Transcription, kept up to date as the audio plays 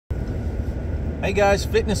Hey guys,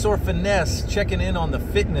 Fitness or Finesse, checking in on the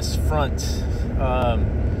fitness front.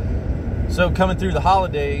 So coming through the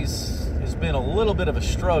holidays has been a little bit of a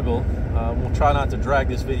struggle. We'll try not to drag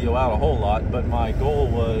this video out a whole lot, but my goal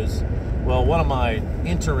was, well, one of my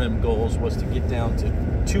interim goals was to get down to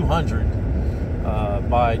 200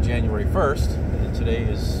 by January 1st. And today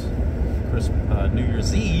is New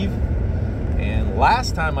Year's Eve. And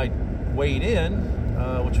last time I weighed in,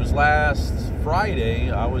 which was last Friday,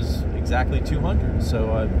 I was exactly 200.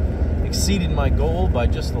 So I exceeded my goal by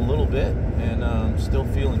just a little bit, and still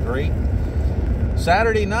feeling great.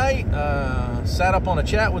 Saturday night, sat up on a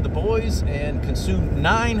chat with the boys and consumed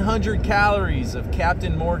 900 calories of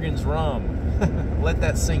Captain Morgan's rum. Let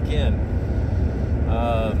that sink in.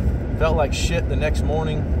 Felt like shit the next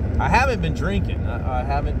morning. I haven't been drinking. I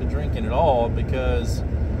haven't been drinking at all, because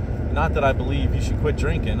not that I believe you should quit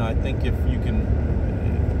drinking. I think if you can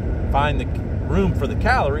find the room for the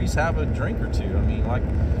calories, have a drink or two. I mean,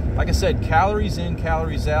 like I said, calories in,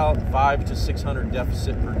 calories out, 500 to 600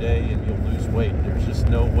 deficit per day, and you'll lose weight. There's just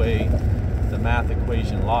no way the math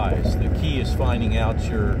equation lies. The key is finding out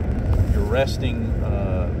your resting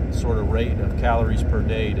sort of rate of calories per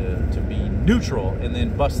day to be neutral, and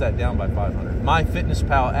then bust that down by 500.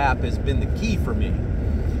 MyFitnessPal app has been the key for me.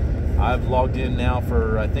 I've logged in now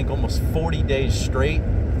for, I think, almost 40 days straight.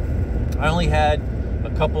 I only had a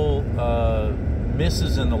couple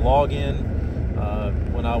misses in the login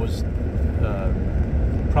when I was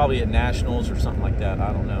probably at Nationals or something like that.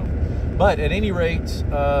 I don't know. But at any rate,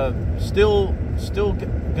 still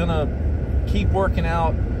gonna keep working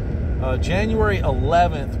out. January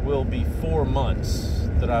 11th will be 4 months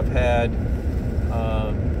that I've had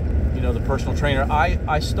the personal trainer.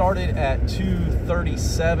 I started at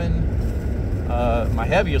 237. My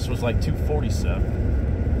heaviest was like 247,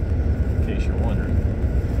 in case you're wondering.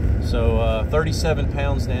 So 37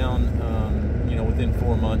 pounds down, within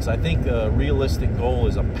 4 months. I think the realistic goal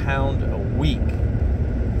is a pound a week.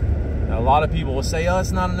 Now, a lot of people will say, oh,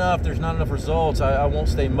 it's not enough, there's not enough results, I won't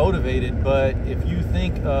stay motivated. But if you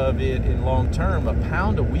think of it in long term, a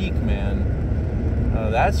pound a week, man,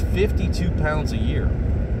 that's 52 pounds a year.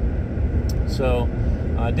 So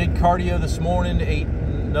I did cardio this morning,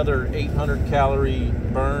 another 800 calorie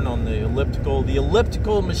burn on the elliptical. The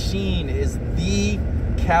elliptical machine is the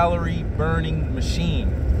calorie burning machine,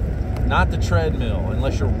 not the treadmill,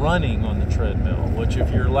 unless you're running on the treadmill, which,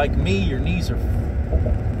 if you're like me, your knees are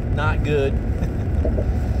not good.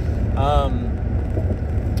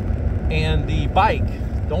 And the bike,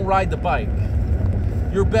 don't ride the bike.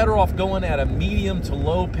 You're better off going at a medium to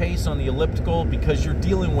low pace on the elliptical, because you're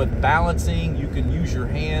dealing with balancing. You can use your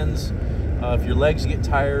hands. If your legs get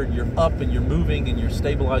tired, you're up and you're moving and you're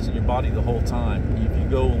stabilizing your body the whole time. If you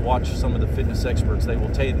go watch some of the fitness experts, they will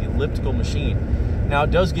tell you the elliptical machine. Now,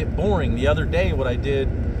 it does get boring. The other day, what I did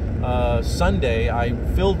Sunday, I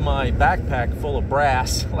filled my backpack full of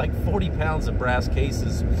brass, like 40 pounds of brass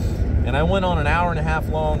cases, and I went on an hour-and-a-half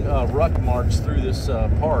long ruck march through this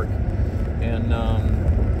park. And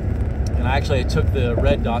I actually took the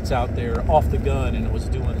red dots out there off the gun, and it was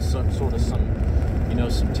doing some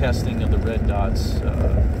testing of the red dots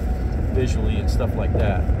visually and stuff like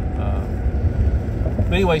that.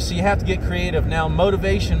 But anyway, so you have to get creative. Now,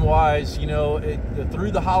 motivation-wise,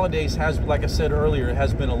 through the holidays has, like I said earlier, it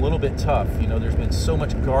has been a little bit tough. There's been so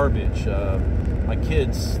much garbage. My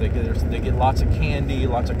kids, they get lots of candy,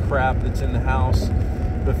 lots of crap that's in the house.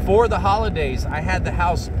 Before the holidays, I had the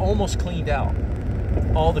house almost cleaned out,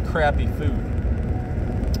 all the crappy food.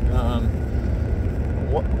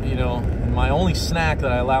 My only snack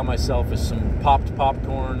that I allow myself is some popped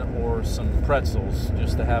popcorn or some pretzels,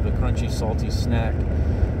 just to have a crunchy, salty snack.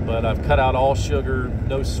 But I've cut out all sugar,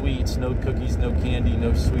 no sweets, no cookies, no candy,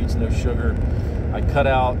 no sweets, no sugar. I cut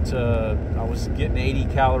out, I was getting 80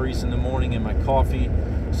 calories in the morning in my coffee,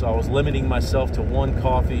 so I was limiting myself to 1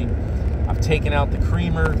 coffee. I've taken out the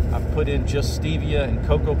creamer, I've put in just stevia and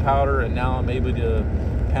cocoa powder, and now I'm able to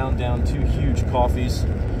pound down 2 huge coffees,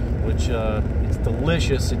 which it's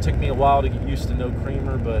delicious. It took me a while to get used to no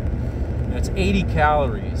creamer, but it's 80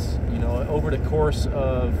 calories. Over the course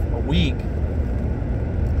of a week,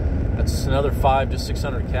 that's another 500 to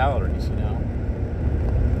 600 calories.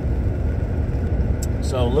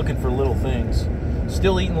 So looking for little things.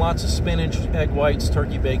 Still eating lots of spinach, egg whites,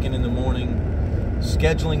 turkey bacon in the morning.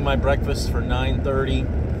 Scheduling my breakfast for 9:30.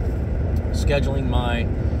 Scheduling my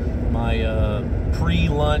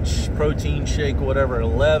pre-lunch protein shake, whatever, at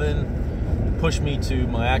 11. Push me to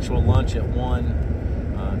my actual lunch at 1.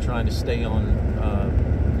 Trying to stay on,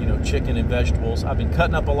 chicken and vegetables. I've been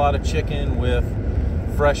cutting up a lot of chicken with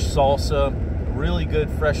fresh salsa, Really good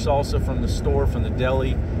fresh salsa from the store, from the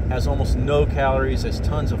deli. Has almost no calories, has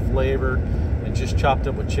tons of flavor, and just chopped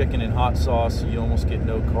up with chicken and hot sauce, you almost get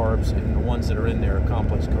no carbs, and the ones that are in there are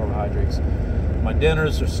complex carbohydrates. My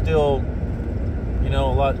dinners are still, you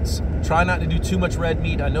know, try not to do too much red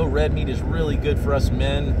meat. I know red meat is really good for us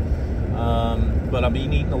men, but I've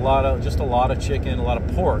been eating just a lot of chicken, a lot of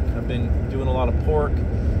pork. I've been doing a lot of pork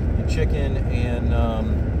and chicken and,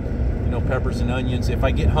 you know, peppers and onions. If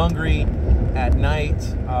I get hungry at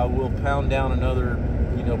night, I will pound down another,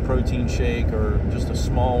 you know, protein shake or just a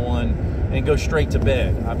small one and go straight to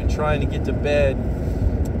bed. I've been trying to get to bed.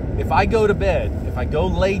 If I go to bed, if I go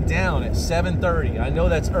lay down at 7:30, I know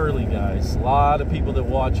that's early, guys. A lot of people that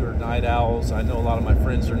watch are night owls. I know a lot of my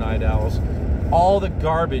friends are night owls. All the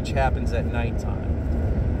garbage happens at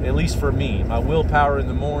nighttime, at least for me. My willpower in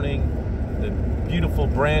the morning, the beautiful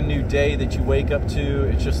brand new day that you wake up to,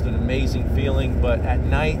 it's just an amazing feeling. But at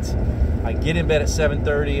night, I get in bed at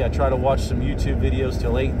 7:30. I try to watch some YouTube videos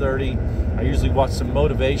till 8:30. I usually watch some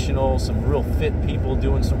motivational, some real fit people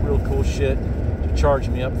doing some real cool shit to charge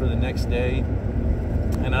me up for the next day.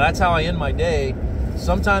 And that's how I end my day.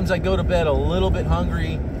 Sometimes I go to bed a little bit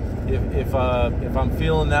hungry. If I'm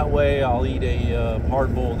feeling that way, I'll eat a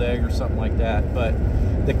hard-boiled egg or something like that. But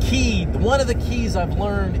the key, one of the keys I've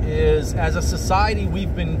learned is, as a society,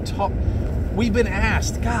 we've been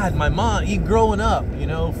asked, God, my mom, growing up, you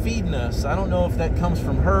know, feeding us. I don't know if that comes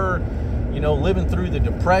from her, you know, living through the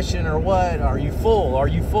depression or what. Are you full? Are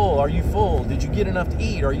you full? Are you full? Did you get enough to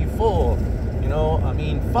eat? Are you full? You know, I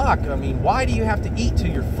mean, fuck. I mean, why do you have to eat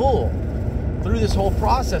till you're full? Through this whole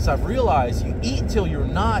process, I've realized you eat till you're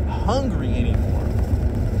not hungry anymore.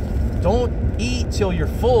 Don't eat till you're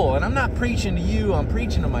full. And I'm not preaching to you, I'm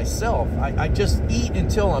preaching to myself. I just eat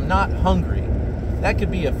until I'm not hungry. That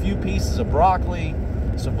could be a few pieces of broccoli,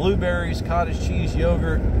 some blueberries, cottage cheese,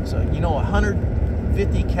 yogurt, so, you know,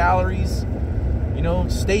 150 calories. You know,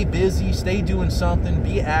 stay busy, stay doing something,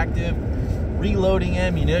 be active, reloading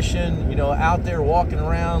ammunition, you know, out there walking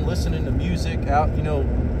around, listening to music, out, you know,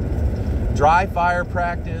 dry fire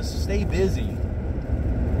practice, stay busy.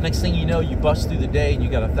 Next thing you know, you bust through the day and you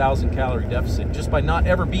got a 1,000-calorie deficit just by not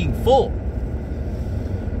ever being full.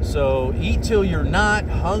 So eat till you're not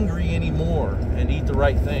hungry anymore and eat the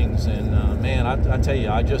right things. And man, I tell you,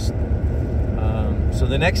 I just, so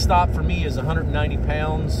the next stop for me is 190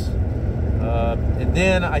 pounds. And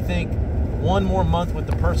then I think one more month with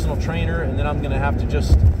the personal trainer, and then I'm going to have to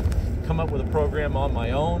just come up with a program on my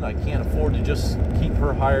own. I can't afford to just keep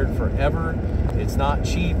her hired forever. It's not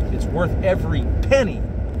cheap. It's worth every penny,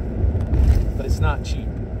 but it's not cheap.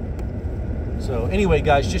 So anyway,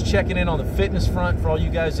 guys, just checking in on the fitness front for all you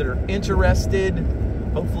guys that are interested.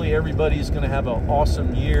 Hopefully everybody's going to have an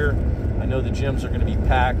awesome year. I know the gyms are going to be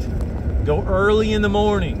packed. Go early in the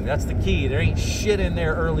morning. That's the key. There ain't shit in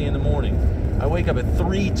there early in the morning. I wake up at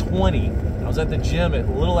 3:20. I was at the gym at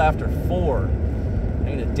a little after 4.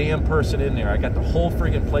 Ain't a damn person in there. I got the whole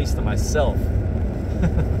friggin' place to myself.